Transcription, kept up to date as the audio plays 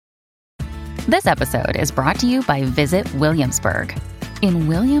This episode is brought to you by Visit Williamsburg. In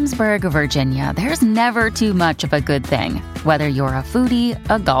Williamsburg, Virginia, there's never too much of a good thing. Whether you're a foodie,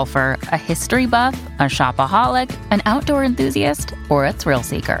 a golfer, a history buff, a shopaholic, an outdoor enthusiast, or a thrill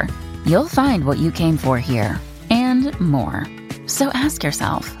seeker, you'll find what you came for here and more. So ask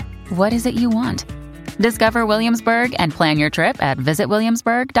yourself, what is it you want? Discover Williamsburg and plan your trip at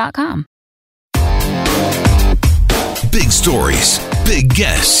visitwilliamsburg.com. Big stories, big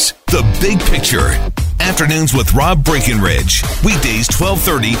guests, the big picture. Afternoons with Rob Breckenridge. Weekdays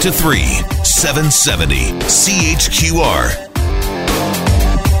 1230 to 3, 770 CHQR.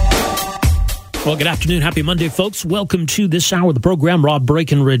 Well, good afternoon. Happy Monday, folks. Welcome to this hour of the program. Rob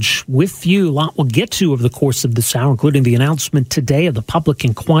Breckenridge with you. A lot we'll get to over the course of this hour, including the announcement today of the public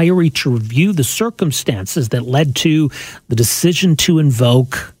inquiry to review the circumstances that led to the decision to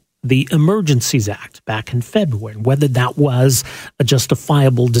invoke the Emergencies Act back in February, whether that was a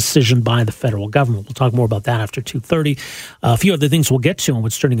justifiable decision by the federal government. We'll talk more about that after 2:30. A few other things we'll get to on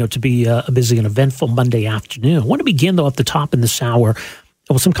what's turning out to be a busy and eventful Monday afternoon. I want to begin, though, at the top in this hour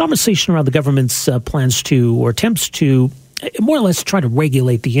with some conversation around the government's plans to, or attempts to, more or less try to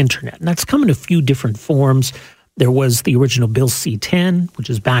regulate the internet. And that's come in a few different forms. There was the original Bill C-10, which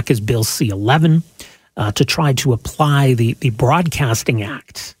is back as Bill C-11, to try to apply the Broadcasting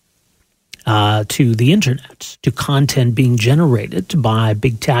Act to the internet, to content being generated by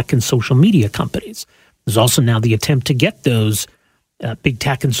big tech and social media companies. There's also now the attempt to get those big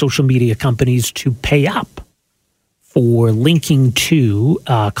tech and social media companies to pay up for linking to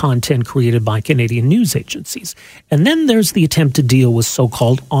content created by Canadian news agencies. And then there's the attempt to deal with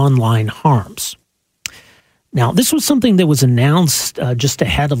so-called online harms. Now, this was something that was announced just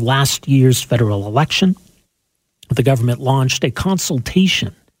ahead of last year's federal election. The government launched a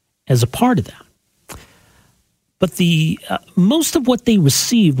consultation as a part of that. But the most of what they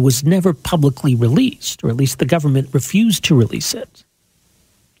received was never publicly released, or at least the government refused to release it.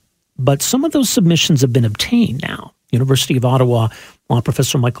 But some of those submissions have been obtained now. University of Ottawa law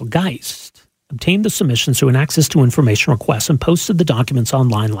professor Michael Geist obtained the submissions through an access to information request and posted the documents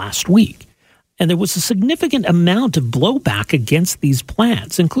online last week. And there was a significant amount of blowback against these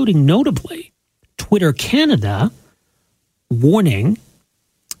plans, including notably Twitter Canada warning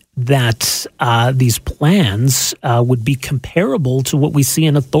that these plans would be comparable to what we see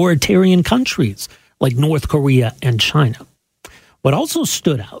in authoritarian countries like North Korea and China. What also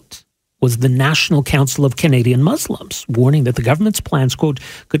stood out was the National Council of Canadian Muslims, warning that the government's plans, quote,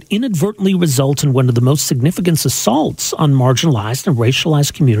 could inadvertently result in one of the most significant assaults on marginalized and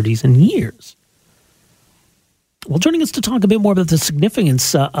racialized communities in years. Well, joining us to talk a bit more about the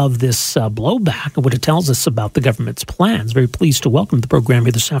significance of this blowback and what it tells us about the government's plans, very pleased to welcome to the program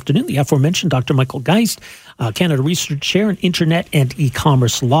here this afternoon the aforementioned Dr. Michael Geist, Canada Research Chair in Internet and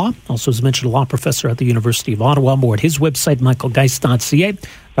E-commerce Law. Also, as mentioned, a law professor at the University of Ottawa. More at his website, michaelgeist.ca.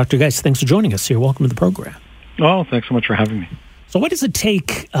 Dr. Geist, thanks for joining us here. Welcome to the program. Oh, thanks so much for having me. So what does it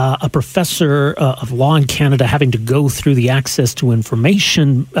take a professor of law in Canada having to go through the access to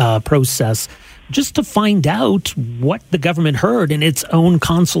information process just to find out what the government heard in its own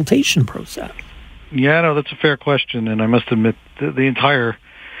consultation process? Yeah, no, that's a fair question, and I must admit the entire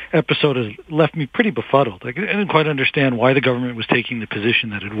episode has left me pretty befuddled. I didn't quite understand why the government was taking the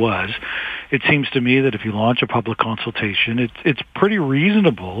position that it was. It seems to me that if you launch a public consultation, it's pretty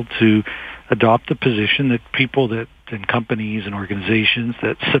reasonable to adopt the position that people that and companies and organizations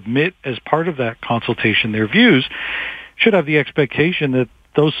that submit as part of that consultation their views should have the expectation that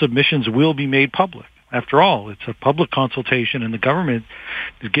those submissions will be made public. After all, it's a public consultation, and the government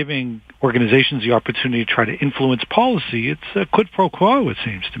is giving organizations the opportunity to try to influence policy. It's a quid pro quo, it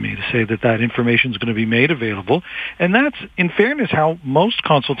seems to me, to say that that information is going to be made available. And that's, in fairness, how most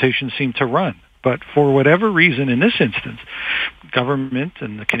consultations seem to run. But for whatever reason, in this instance, government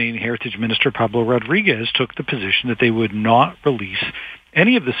and the Canadian Heritage Minister, Pablo Rodriguez, took the position that they would not release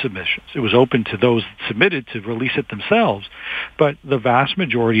any of the submissions. It was open to those that submitted to release it themselves, but the vast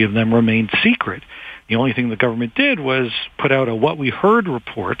majority of them remained secret. The only thing the government did was put out a What We Heard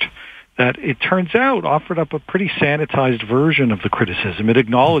report that, it turns out, offered up a pretty sanitized version of the criticism. It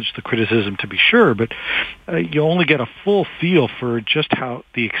acknowledged the criticism, to be sure, but you only get a full feel for just how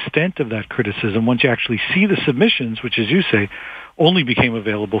the extent of that criticism once you actually see the submissions, which, as you say, only became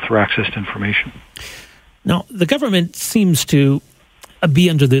available through access to information. Now, the government seems to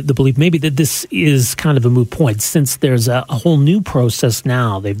be under the belief maybe that this is kind of a moot point, since there's a whole new process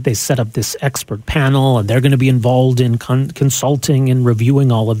now. They set up this expert panel, and they're going to be involved in consulting and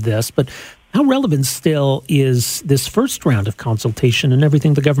reviewing all of this. But how relevant still is this first round of consultation and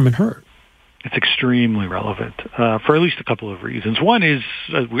everything the government heard? It's extremely relevant for at least a couple of reasons. One is,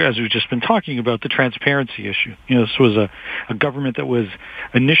 as we've just been talking about, the transparency issue. This was a government that was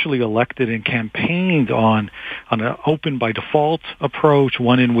initially elected and campaigned on an open by default approach,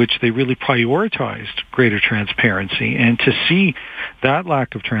 one in which they really prioritized greater transparency. And to see that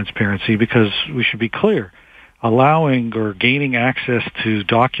lack of transparency, because we should be clear, allowing or gaining access to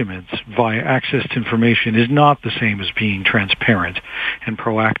documents via access to information is not the same as being transparent and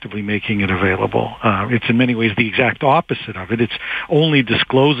proactively making it available. It's in many ways the exact opposite of it. It's only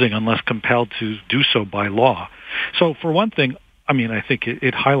disclosing unless compelled to do so by law. So for one thing, I think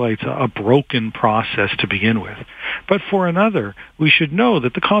it highlights a broken process to begin with. But for another, we should know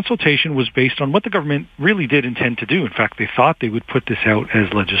that the consultation was based on what the government really did intend to do. In fact, they thought they would put this out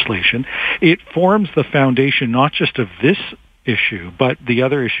as legislation. It forms the foundation not just of this issue, but the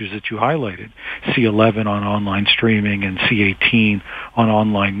other issues that you highlighted, C11 on online streaming and C18 on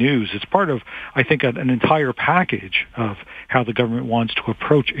online news. It's part of, I think, an entire package of how the government wants to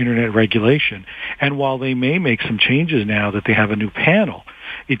approach Internet regulation. And while they may make some changes now that they have a new panel,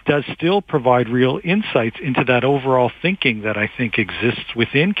 it does still provide real insights into that overall thinking that I think exists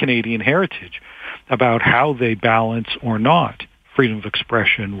within Canadian heritage about how they balance or not freedom of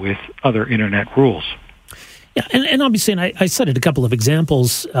expression with other Internet rules. Yeah, and obviously, and I cited a couple of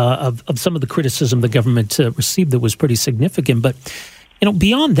examples of some of the criticism the government received that was pretty significant. But,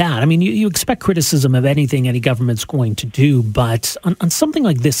 beyond that, you expect criticism of anything any government's going to do. But on something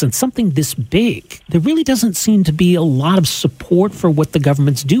like this and something this big, there really doesn't seem to be a lot of support for what the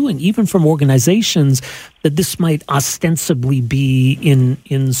government's doing, even from organizations that this might ostensibly be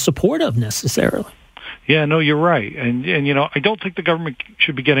in support of necessarily. Yeah, no, you're right. And I don't think the government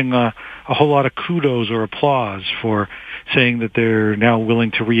should be getting a whole lot of kudos or applause for saying that they're now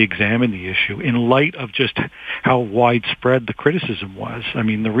willing to re-examine the issue in light of just how widespread the criticism was.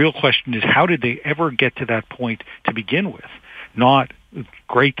 The real question is, how did they ever get to that point to begin with? Not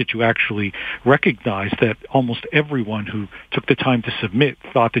great that you actually recognize that almost everyone who took the time to submit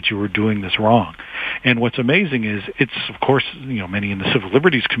thought that you were doing this wrong. And what's amazing is it's, of course, many in the civil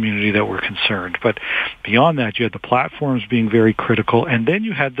liberties community that were concerned. But beyond that, you had the platforms being very critical. And then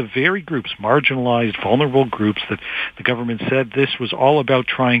you had the very groups, marginalized, vulnerable groups that the government said this was all about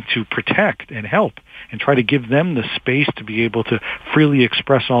trying to protect and help and try to give them the space to be able to freely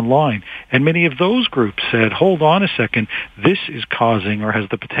express online. And many of those groups said, hold on a second, this is causing or has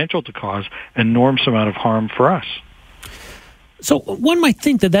the potential to cause an enormous amount of harm for us. So one might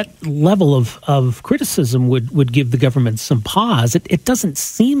think that level of criticism would give the government some pause. It doesn't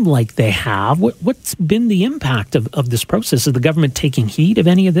seem like they have. What's been the impact of this process? Is the government taking heed of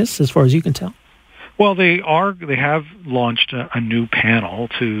any of this, as far as you can tell? Well, they have launched a new panel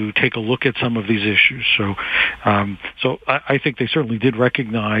to take a look at some of these issues. So I think they certainly did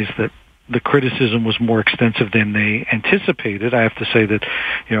recognize that the criticism was more extensive than they anticipated. I have to say that,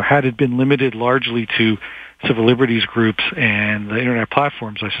 had it been limited largely to civil liberties groups and the Internet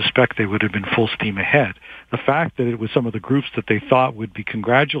platforms, I suspect they would have been full steam ahead. The fact that it was some of the groups that they thought would be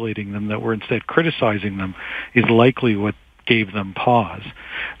congratulating them that were instead criticizing them is likely what gave them pause.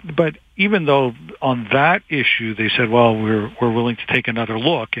 But even though on that issue they said, well, we're willing to take another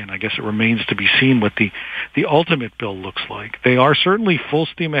look, and I guess it remains to be seen what the ultimate bill looks like. They are certainly full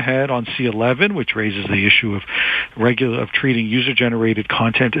steam ahead on C11, which raises the issue of treating user-generated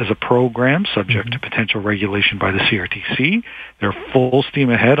content as a program subject to potential regulation by the CRTC. They're full steam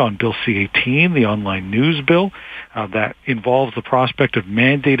ahead on Bill C18, the online news bill, that involves the prospect of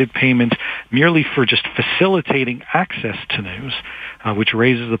mandated payments merely for just facilitating access to news, which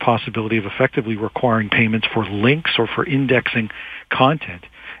raises the possibility of effectively requiring payments for links or for indexing content.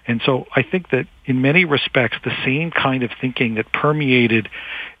 And so I think that in many respects, the same kind of thinking that permeated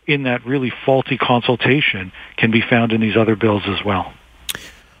in that really faulty consultation can be found in these other bills as well.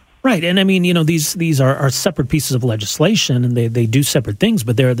 Right. And these are separate pieces of legislation, and they do separate things,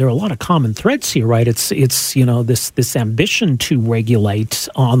 but there are a lot of common threads here, right? It's this ambition to regulate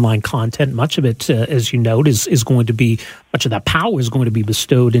online content. Much of it, as you note, is going to be, much of that power is going to be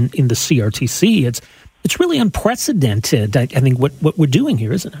bestowed in the CRTC. It's really unprecedented, I think, what we're doing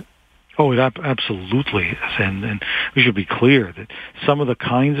here, isn't it? Oh, it absolutely is. And we should be clear that some of the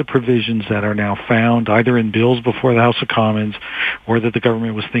kinds of provisions that are now found either in bills before the House of Commons or that the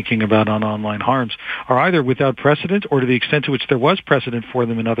government was thinking about on online harms are either without precedent, or to the extent to which there was precedent for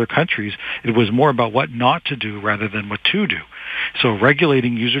them in other countries, it was more about what not to do rather than what to do. So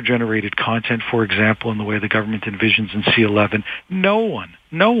regulating user-generated content, for example, in the way the government envisions in C11, no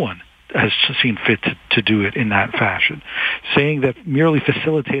one has seen fit to do it in that fashion. Saying that merely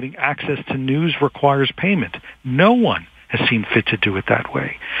facilitating access to news requires payment, no one has seen fit to do it that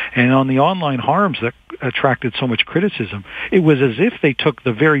way. And on the online harms that attracted so much criticism, it was as if they took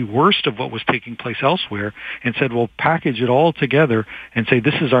the very worst of what was taking place elsewhere and said, well, package it all together and say,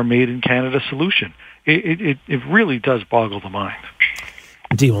 this is our made in Canada solution. It really does boggle the mind.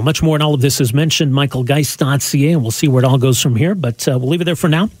 Indeed. Well, much more on all of this is mentioned, michaelgeist.ca, and we'll see where it all goes from here. But we'll leave it there for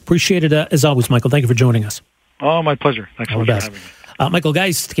now. Appreciate it as always, Michael. Thank you for joining us. Oh, my pleasure. Thanks so much for having me. Michael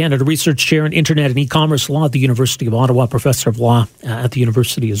Geist, Canada Research Chair in Internet and E-commerce Law at the University of Ottawa, Professor of Law at the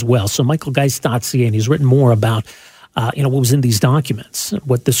university as well. So michaelgeist.ca, and he's written more about what was in these documents,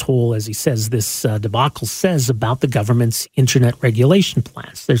 what this whole, as he says, this debacle says about the government's Internet regulation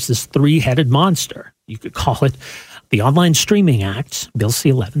plans. There's this three-headed monster, you could call it, the Online Streaming Act, Bill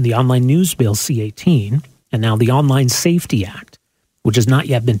C-11, the Online News Bill C-18, and now the Online Safety Act, which has not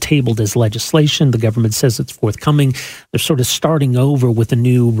yet been tabled as legislation. The government says it's forthcoming. They're sort of starting over with a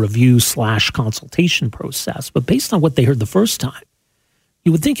new review/consultation process. But based on what they heard the first time,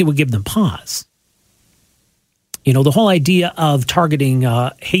 you would think it would give them pause. You know, the whole idea of targeting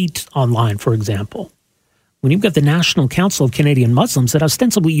hate online, for example, when you've got the National Council of Canadian Muslims, that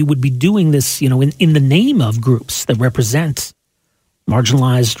ostensibly you would be doing this, in the name of groups that represent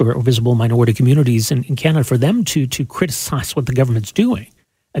marginalized or visible minority communities in Canada, for them to criticize what the government's doing.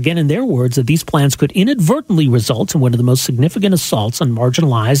 Again, in their words, that these plans could inadvertently result in one of the most significant assaults on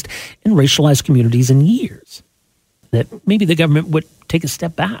marginalized and racialized communities in years. That maybe the government would take a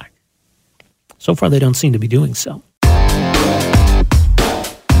step back. So far, they don't seem to be doing so.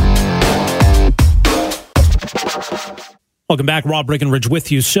 Welcome back. Rob Breckenridge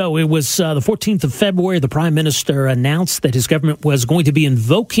with you. So it was the 14th of February. The Prime Minister announced that his government was going to be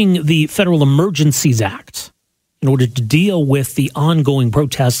invoking the Federal Emergencies Act in order to deal with the ongoing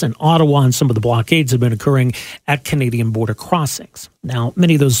protests in Ottawa and some of the blockades that have been occurring at Canadian border crossings. Now,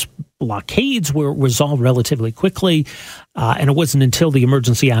 many of those blockades were resolved relatively quickly, and it wasn't until the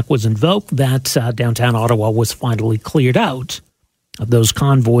Emergency Act was invoked that downtown Ottawa was finally cleared out of those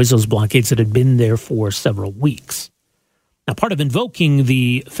convoys, those blockades that had been there for several weeks. Now, part of invoking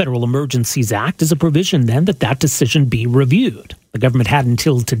the Federal Emergencies Act is a provision then that decision be reviewed. The government had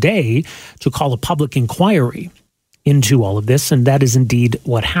until today to call a public inquiry into all of this, and that is indeed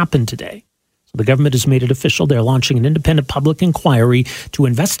what happened today. So the government has made it official. They're launching an independent public inquiry to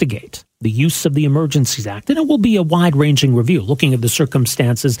investigate the use of the Emergencies Act, and it will be a wide-ranging review, looking at the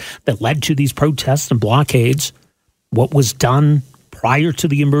circumstances that led to these protests and blockades, what was done prior to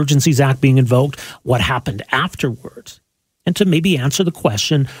the Emergencies Act being invoked, what happened afterwards, and to maybe answer the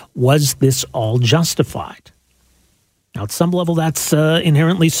question, was this all justified? Now, at some level, that's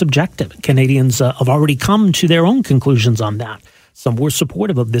inherently subjective. Canadians have already come to their own conclusions on that. Some were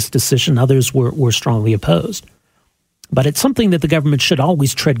supportive of this decision. Others were strongly opposed. But it's something that the government should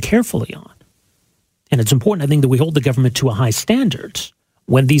always tread carefully on. And it's important, I think, that we hold the government to a high standard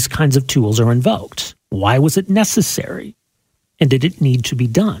when these kinds of tools are invoked. Why was it necessary? And did it need to be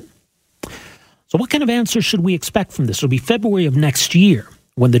done? So what kind of answer should we expect from this? It'll be February of next year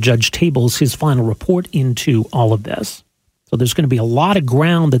when the judge tables his final report into all of this. So there's going to be a lot of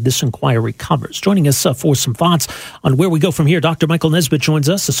ground that this inquiry covers. Joining us for some thoughts on where we go from here, Dr. Michael Nesbitt joins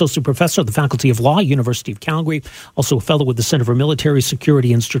us, Associate Professor of the Faculty of Law, University of Calgary, also a Fellow with the Centre for Military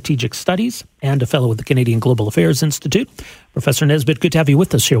Security and Strategic Studies, and a Fellow with the Canadian Global Affairs Institute. Professor Nesbitt, good to have you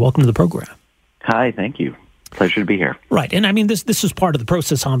with us here. Welcome to the program. Hi, thank you. Pleasure to be here. Right. And I mean, this is part of the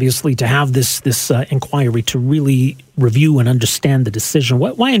process, obviously, to have this inquiry to really review and understand the decision.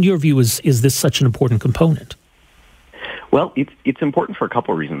 Why, in your view, is this such an important component? Well, it's important for a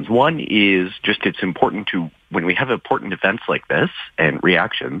couple of reasons. One is just it's important to, when we have important events like this and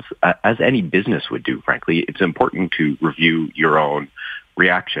reactions, as any business would do, frankly, it's important to review your own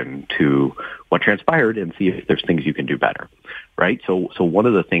reaction to what transpired and see if there's things you can do better, right? So one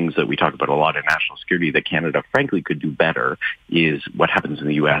of the things that we talk about a lot in national security that Canada, frankly, could do better is what happens in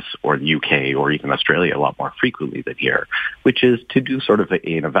the U.S. or the U.K. or even Australia a lot more frequently than here, which is to do sort of an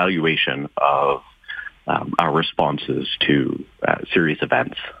evaluation of our responses to serious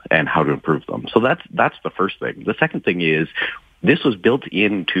events and how to improve them. So that's the first thing. The second thing is this was built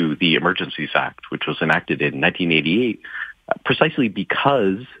into the Emergencies Act, which was enacted in 1988, precisely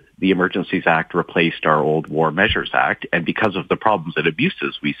because the Emergencies Act replaced our old War Measures Act and because of the problems and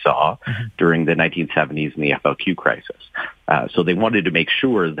abuses we saw during the 1970s and the FLQ crisis. So they wanted to make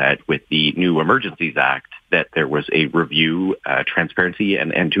sure that with the new Emergencies Act that there was a review, transparency,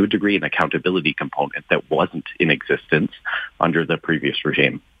 and to a degree an accountability component that wasn't in existence under the previous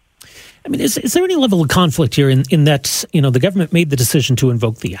regime. I mean, is there any level of conflict here in that, the government made the decision to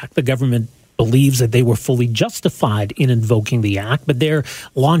invoke the act. The government believes that they were fully justified in invoking the act, but they're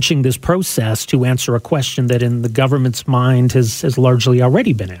launching this process to answer a question that in the government's mind has largely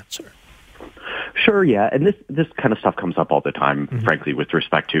already been answered. Sure, yeah. And this kind of stuff comes up all the time, frankly, with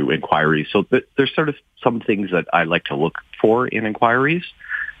respect to inquiries. So there's sort of some things that I like to look for in inquiries.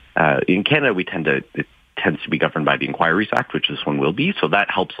 In Canada, it tends to be governed by the Inquiries Act, which this one will be. So that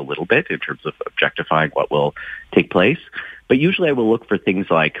helps a little bit in terms of objectifying what will take place. But usually I will look for things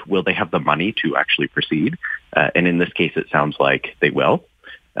like, will they have the money to actually proceed? And in this case, it sounds like they will.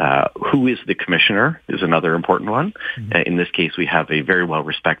 Who is the commissioner is another important one. In this case, we have a very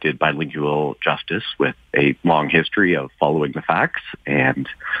well-respected bilingual justice with a long history of following the facts and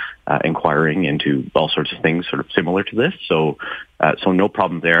inquiring into all sorts of things sort of similar to this. So no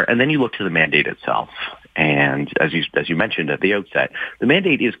problem there. And then you look to the mandate itself. And as you mentioned at the outset, the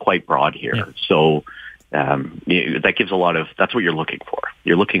mandate is quite broad here. Yeah. So that gives that's what you're looking for.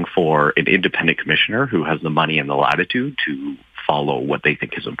 You're looking for an independent commissioner who has the money and the latitude to follow what they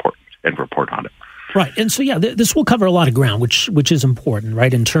think is important and report on it. Right. And so, this will cover a lot of ground, which is important,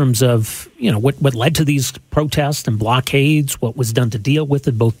 right, in terms of, what led to these protests and blockades, what was done to deal with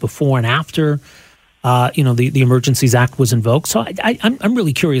it both before and after, the Emergencies Act was invoked. So I'm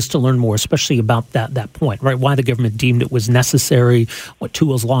really curious to learn more, especially about that point, right, why the government deemed it was necessary, what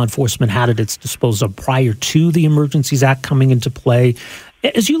tools law enforcement had at its disposal prior to the Emergencies Act coming into play.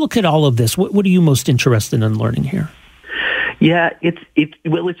 As you look at all of this, what are you most interested in learning here? Yeah, it's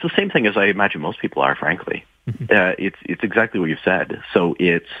the same thing as I imagine most people are, frankly. It's exactly what you said. So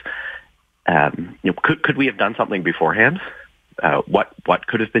it's could we have done something beforehand? What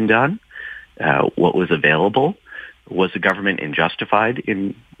could have been done? What was available? Was the government unjustified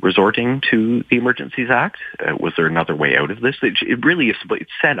in resorting to the Emergencies Act? Was there another way out of this? It really is.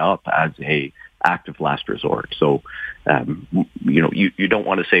 It's set up as a act of last resort. So, you don't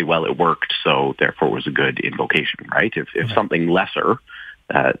want to say, well, it worked, so therefore it was a good invocation, right? If something lesser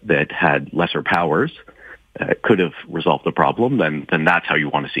that had lesser powers could have resolved the problem, then that's how you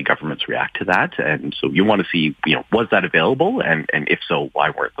want to see governments react to that. And so you want to see, was that available? And if so, why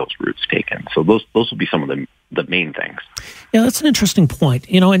weren't those routes taken? So those will be some of the main things. Yeah, that's an interesting point.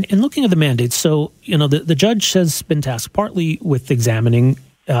 And looking at the mandates, so, the judge has been tasked partly with examining,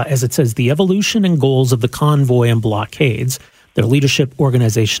 as it says, the evolution and goals of the convoy and blockades, their leadership,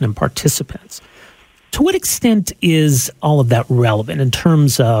 organization, and participants. To what extent is all of that relevant in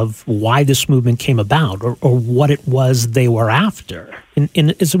terms of why this movement came about or what it was they were after?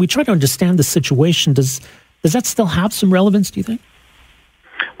 And as we try to understand the situation, does that still have some relevance, do you think?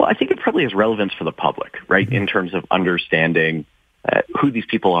 Well, I think it probably has relevance for the public, right, in terms of understanding who these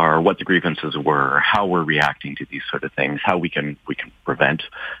people are, what the grievances were, how we're reacting to these sort of things, how we can prevent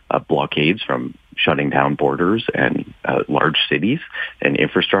blockades from shutting down borders and large cities and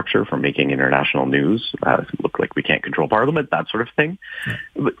infrastructure from making international news look like we can't control Parliament, that sort of thing. Yeah.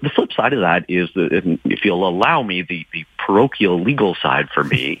 But the flip side of that is that, if you'll allow me, the parochial legal side for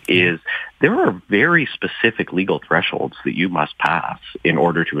me is there are very specific legal thresholds that you must pass in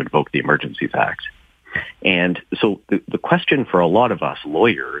order to invoke the Emergencies Act. And so the question for a lot of us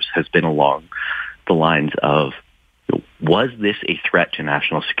lawyers has been along the lines of, was this a threat to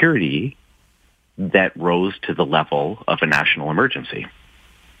national security that rose to the level of a national emergency?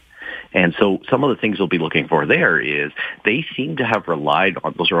 And so some of the things we'll be looking for there is they seem to have relied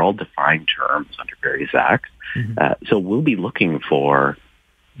on, those are all defined terms under various acts. So we'll be looking for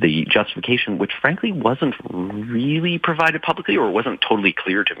the justification, which frankly wasn't really provided publicly or wasn't totally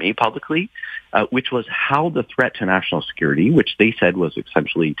clear to me publicly, which was how the threat to national security, which they said was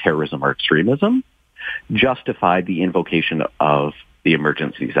essentially terrorism or extremism, justified the invocation of the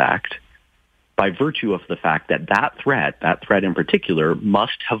Emergencies Act by virtue of the fact that that threat in particular,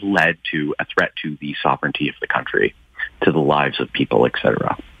 must have led to a threat to the sovereignty of the country, to the lives of people,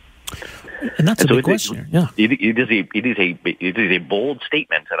 etc. And that's a big question. Yeah, it is a bold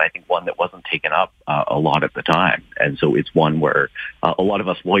statement, and I think one that wasn't taken up a lot at the time. And so it's one where a lot of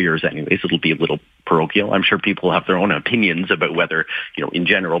us lawyers, anyways, it'll be a little parochial. I'm sure people have their own opinions about whether, in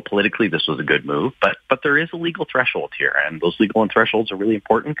general, politically, this was a good move. But there is a legal threshold here, and those legal thresholds are really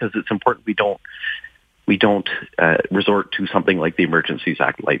important because it's important we don't resort to something like the Emergencies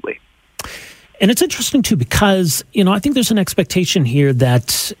Act lightly. And it's interesting, too, because, I think there's an expectation here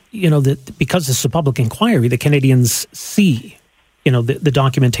that, that because this is a public inquiry, the Canadians see, the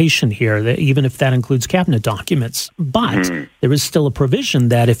documentation here, that even if that includes cabinet documents. But there is still a provision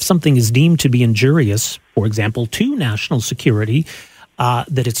that if something is deemed to be injurious, for example, to national security,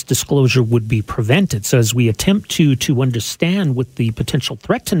 that its disclosure would be prevented. So as we attempt to understand what the potential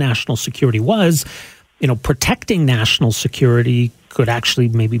threat to national security was, protecting national security could actually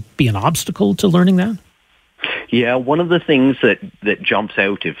maybe be an obstacle to learning that? Yeah, one of the things that jumps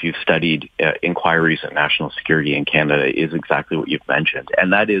out if you've studied inquiries at national security in Canada is exactly what you've mentioned.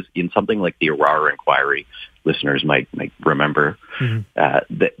 And that is in something like the Arar inquiry, listeners might remember,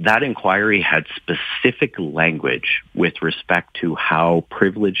 that inquiry had specific language with respect to how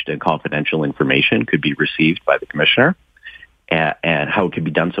privileged and confidential information could be received by the commissioner and how it could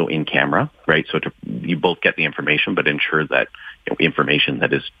be done so in camera, right? So you both get the information, but ensure that information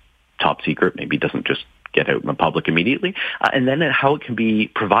that is top secret maybe doesn't just get out in the public immediately, and then how it can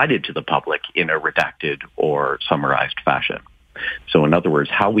be provided to the public in a redacted or summarized fashion. So in other words,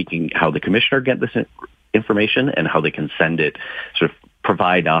 how the commissioner get this information and how they can send it, sort of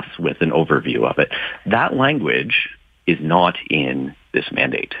provide us with an overview of it. That language is not in this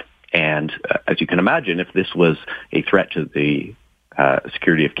mandate. And as you can imagine, if this was a threat to the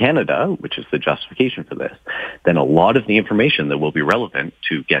security of Canada, which is the justification for this, then a lot of the information that will be relevant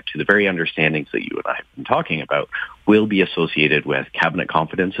to get to the very understandings that you and I have been talking about will be associated with cabinet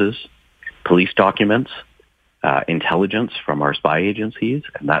confidences, police documents, intelligence from our spy agencies,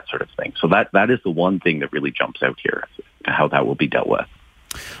 and that sort of thing. So that is the one thing that really jumps out here, how that will be dealt with.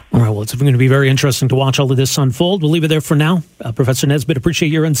 All right, well, it's going to be very interesting to watch all of this unfold. We'll leave it there for now. Professor Nesbitt, appreciate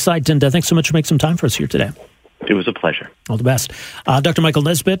your insight, and thanks so much for making some time for us here today. It was a pleasure. All the best. Dr. Michael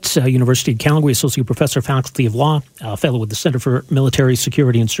Nesbitt, University of Calgary Associate Professor, Faculty of Law, Fellow with the Centre for Military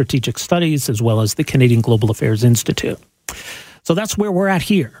Security and Strategic Studies, as well as the Canadian Global Affairs Institute. So that's where we're at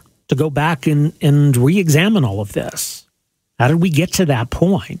here, to go back and re-examine all of this. How did we get to that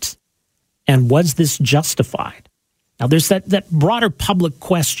point? And was this justified? Now, there's that broader public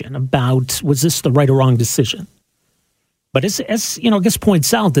question about, was this the right or wrong decision? But as you know, I guess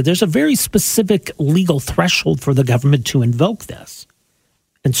points out that there's a very specific legal threshold for the government to invoke this.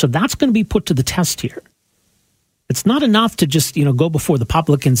 And so that's going to be put to the test here. It's not enough to just, go before the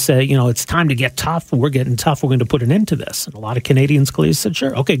public and say, it's time to get tough. We're getting tough. We're going to put an end to this. And a lot of Canadians clearly said,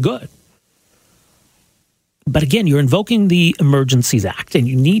 sure, okay, good. But again, you're invoking the Emergencies Act, and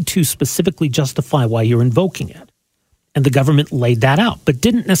you need to specifically justify why you're invoking it. And the government laid that out, but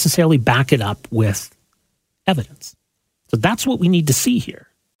didn't necessarily back it up with evidence. So that's what we need to see here.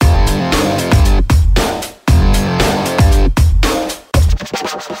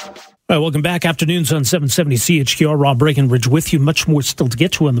 All right, welcome back. Afternoons on 770 CHQR. Rob Breckenridge with you. Much more still to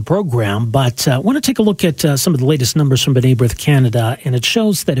get to on the program, but I want to take a look at some of the latest numbers from B'nai B'rith Canada, and it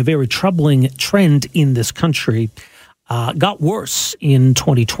shows that a very troubling trend in this country got worse in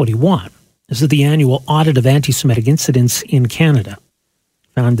 2021. This is the annual audit of anti-Semitic incidents in Canada.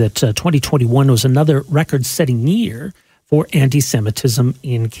 Found that 2021 was another record-setting year for anti-Semitism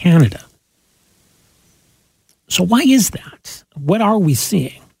in Canada. So why is that? What are we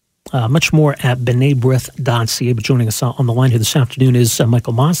seeing? Much more at bnaibrith.ca. But joining us on the line here this afternoon is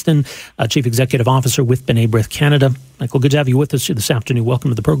Michael Mostyn, Chief Executive Officer with B'nai B'rith Canada. Michael, good to have you with us here this afternoon.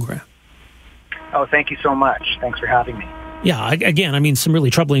 Welcome to the program. Oh, thank you so much. Thanks for having me. Yeah, again, some really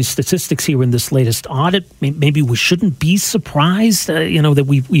troubling statistics here in this latest audit. Maybe we shouldn't be surprised, that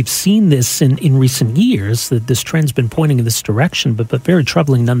we've seen this in recent years, that this trend's been pointing in this direction, but very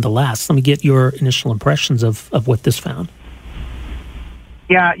troubling nonetheless. Let me get your initial impressions of what this found.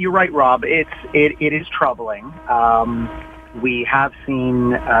 Yeah, you're right, Rob. It is troubling. We have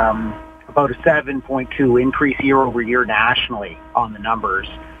seen about a 7.2 increase year over year nationally on the numbers.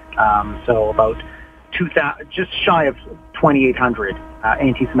 So about just shy of 2,800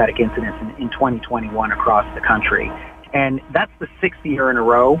 anti-Semitic incidents in 2021 across the country. And that's the sixth year in a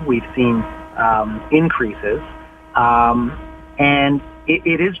row we've seen increases. And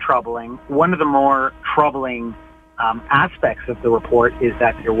it is troubling. One of the more troubling aspects of the report is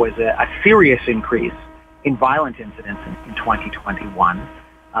that there was a serious increase in violent incidents in 2021.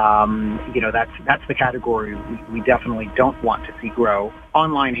 That's the category we definitely don't want to see grow.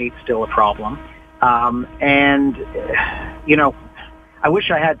 Online hate's still a problem. I wish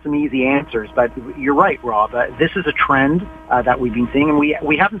I had some easy answers, but you're right, Rob. This is a trend that we've been seeing, and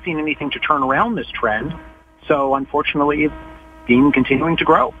we haven't seen anything to turn around this trend. So unfortunately, it's been continuing to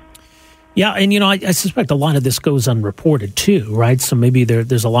grow. Yeah, and I suspect a lot of this goes unreported too, right? So maybe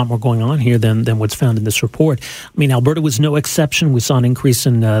there's a lot more going on here than what's found in this report. Alberta was no exception. We saw an increase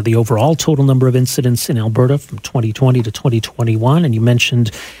in the overall total number of incidents in Alberta from 2020 to 2021, and you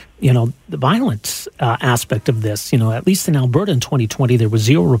mentioned, the violence aspect of this. At least in Alberta in 2020, there were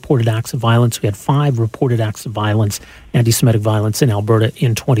 0 reported acts of violence. We had 5 reported acts of violence, anti-Semitic violence in Alberta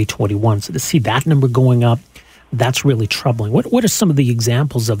in 2021. So to see that number going up, that's really troubling. What are some of the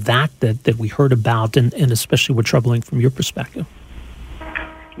examples of that we heard about and especially were troubling from your perspective?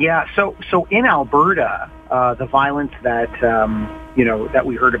 Yeah, so in Alberta, the violence that that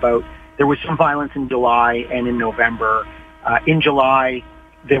we heard about, there was some violence in July and in November. In July,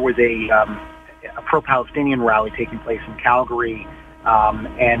 there was a pro-Palestinian rally taking place in Calgary,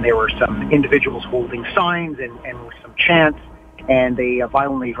 and there were some individuals holding signs and some chants, and they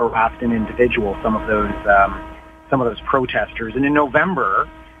violently harassed an individual, some of those protesters. And in November,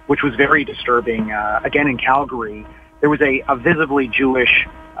 which was very disturbing, again in Calgary, there was a visibly Jewish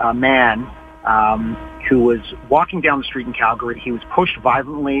man who was walking down the street in Calgary. He was pushed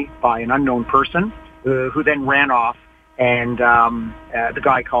violently by an unknown person who then ran off, and the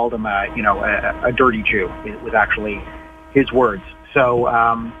guy called him a dirty Jew. It was actually his words.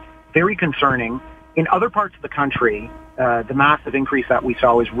 So very concerning. In other parts of the country, the massive increase that we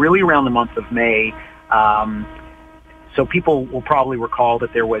saw was really around the month of May. So people will probably recall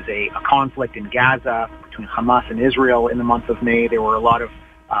that there was a conflict in Gaza between Hamas and Israel in the month of May. There were a lot of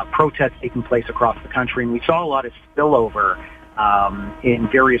protests taking place across the country, and we saw a lot of spillover in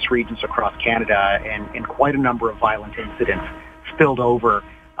various regions across Canada, and quite a number of violent incidents spilled over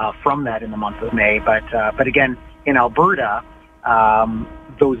from that in the month of May. But again, in Alberta,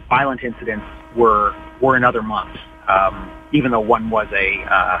 those violent incidents were in other months, even though one was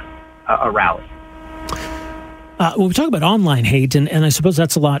a rally. When we talk about online hate, and I suppose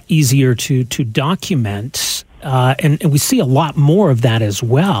that's a lot easier to document, and we see a lot more of that as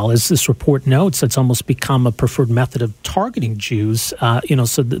well. As this report notes, it's almost become a preferred method of targeting Jews.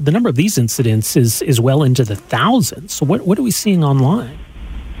 So the number of these incidents is well into the thousands. So what are we seeing online?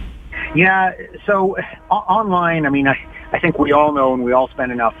 Yeah, so online, I mean, I think we all know, and we all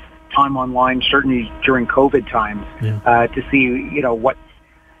spend enough time online, certainly during COVID times, to see,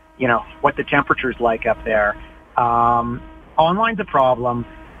 what the temperature's like up there. Online's a problem.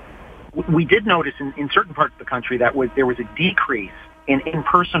 We did notice in certain parts of the country that there was a decrease in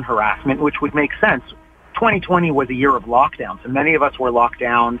in-person harassment, which would make sense. 2020 was a year of lockdowns, and many of us were locked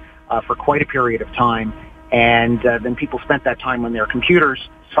down for quite a period of time, and then people spent that time on their computers.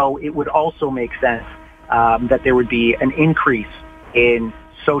 So it would also make sense that there would be an increase in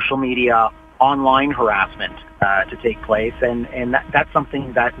social media online harassment to take place, and that's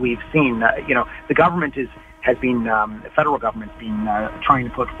something that we've seen. The government the federal government's been trying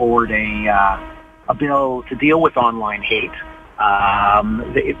to put forward a bill to deal with online hate.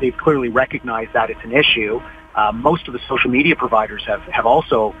 They've clearly recognized that it's an issue. Most of the social media providers have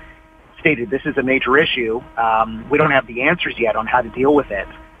also stated this is a major issue. We don't have the answers yet on how to deal with it,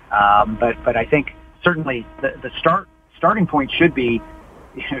 but I think certainly the starting point should be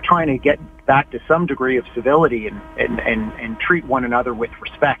trying to get back to some degree of civility and treat one another with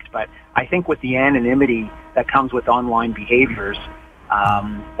respect. But I think with the anonymity that comes with online behaviors,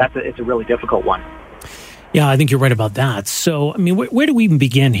 it's a really difficult one. Yeah, I think you're right about that. So, I mean, where do we even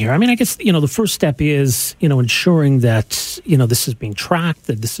begin here? I mean, I guess, the first step is, ensuring that, this is being tracked,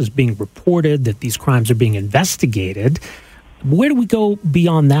 that this is being reported, that these crimes are being investigated. Where do we go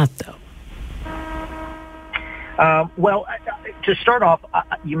beyond that, though? Well, to start off,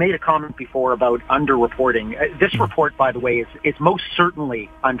 you made a comment before about underreporting. This report, by the way, is most certainly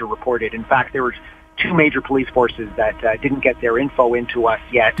underreported. In fact, there were two major police forces that didn't get their info into us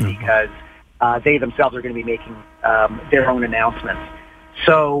yet because they themselves are going to be making their own announcements.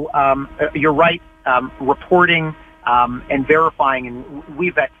 So you're right, reporting and verifying, and we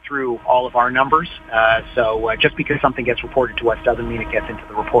vet through all of our numbers. So just because something gets reported to us doesn't mean it gets into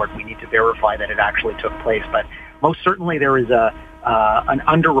the report. We need to verify that it actually took place. But most certainly there is an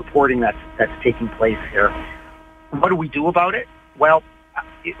underreporting that's taking place here. What do we do about it? Well,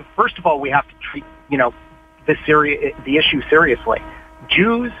 first of all, we have to treat the issue seriously.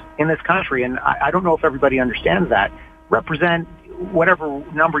 Jews in this country, and I don't know if everybody understands that, represent whatever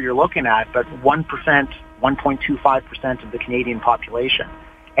number you're looking at, but 1%, 1.25% of the Canadian population.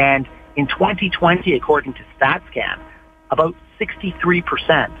 And in 2020, according to StatsCan, about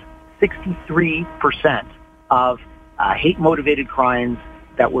 63% of hate-motivated crimes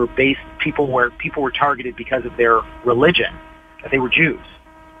that were people were targeted because of their religion. They were Jews.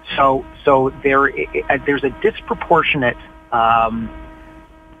 So there's a disproportionate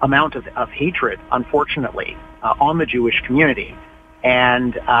amount of hatred, unfortunately, on the Jewish community,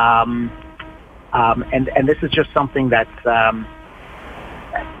 and this is just something that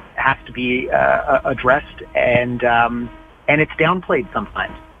has to be addressed, and it's downplayed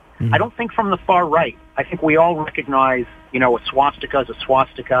sometimes. I don't think from the far right. I think we all recognize, a swastika is a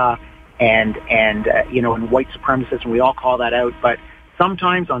swastika, and white supremacists, and we all call that out. But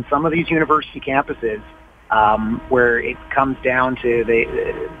sometimes on some of these university campuses, where it comes down to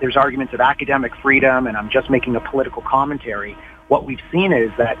there's arguments of academic freedom, and I'm just making a political commentary, what we've seen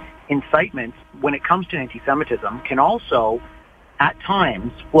is that incitement, when it comes to anti-Semitism, can also, at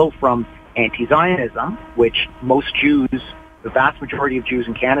times, flow from anti-Zionism, which most Jews, the vast majority of Jews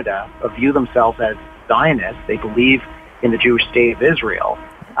in Canada, view themselves as Zionists. They believe in the Jewish state of Israel.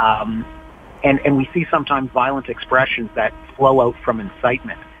 And we see sometimes violent expressions that flow out from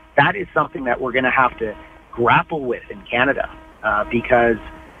incitement. That is something that we're going to have to grapple with in Canada because,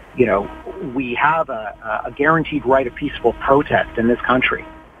 we have a guaranteed right of peaceful protest in this country,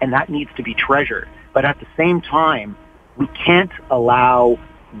 and that needs to be treasured. But at the same time, we can't allow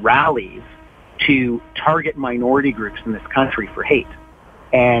rallies to target minority groups in this country for hate.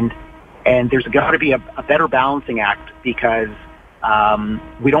 And there's got to be a better balancing act because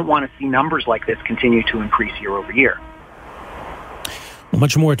we don't want to see numbers like this continue to increase year over year. Well,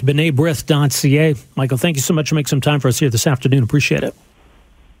 much more at B'naiBrith.ca. Michael, thank you so much for making some time for us here this afternoon. Appreciate it.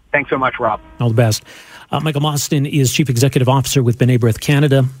 Thanks so much, Rob. All the best. Michael Mostyn is Chief Executive Officer with B'nai B'rith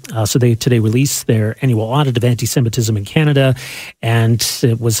Canada. So they today released their annual audit of anti-Semitism in Canada, and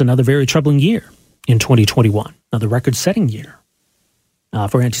it was another very troubling year in 2021, another record-setting year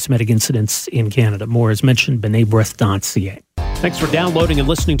for anti-Semitic incidents in Canada. More as mentioned, B'naiBrith.ca. Thanks for downloading and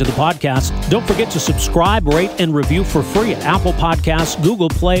listening to the podcast. Don't forget to subscribe, rate, and review for free at Apple Podcasts, Google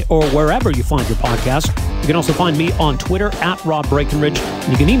Play, or wherever you find your podcast. You can also find me on Twitter at Rob Breckenridge.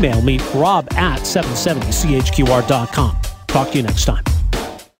 And you can email me, rob@770chqr.com. Talk to you next time.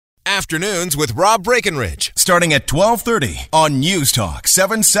 Afternoons with Rob Breckenridge, starting at 12:30 on News Talk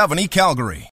 770 Calgary.